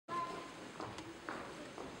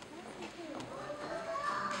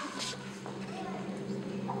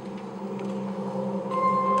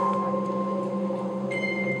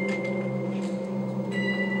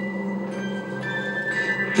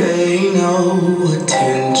no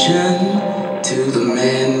attention to the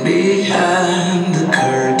man behind the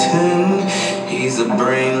curtain. He's a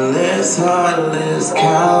brainless, heartless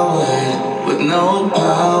coward with no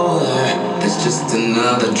power. That's just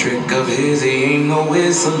another trick of his. He ain't no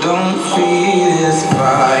whistle, don't feed his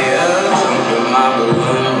fire. Jump in my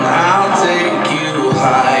balloon, I'll take you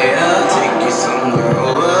higher. Take you somewhere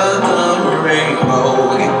over the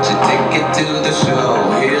rainbow. Get your ticket to the show.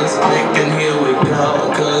 Here's click and here we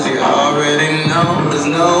go. Cause you already know there's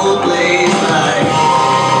no place like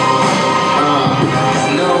there's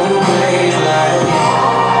no place like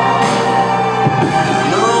there's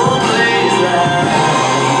no place like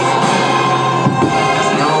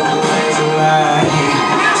there's no place like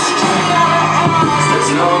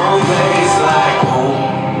there's no place like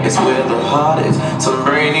home. It's where the heart is. Some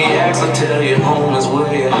brainiacs will tell you home is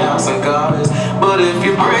where your house and God is. But if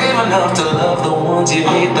you're brave enough to love the ones you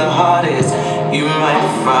hate the hardest, you might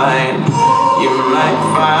find,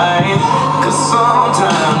 cause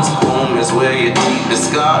sometimes home is where your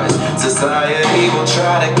deepest scars. Society will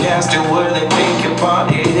try to cast you where they think your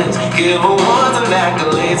part is. Give awards and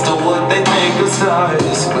accolades to what they think are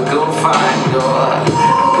stars. But go find your,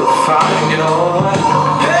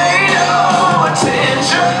 pay no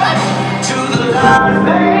attention to the lies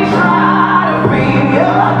they try to feed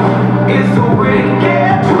you. It's a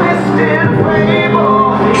wicked, twisted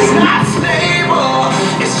fable. It's not stable.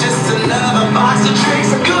 It's just another box of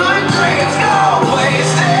tricks. Good dreams go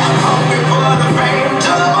wasted. Hungry for the fame,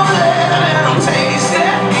 don't let him taste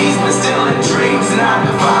it. He's been stealing dreams, 9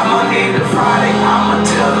 to 5, Monday to Friday. I'ma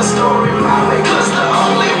tell the story my way, cause the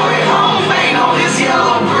only way home ain't on this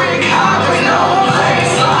yellow brick highway. No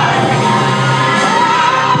place like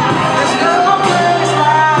there's no place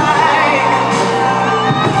like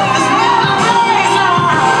there's no place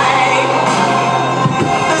like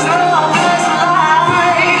there's no place like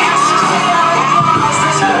pay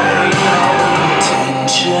no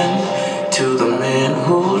attention to the man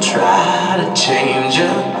who'll try to change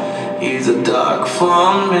you. He's a dark,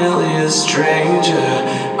 familiar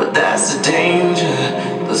stranger, but that's the danger.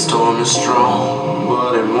 The storm is strong,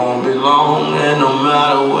 but it won't be long. And no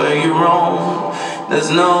matter where you roam, there's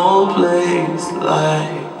no place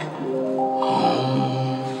like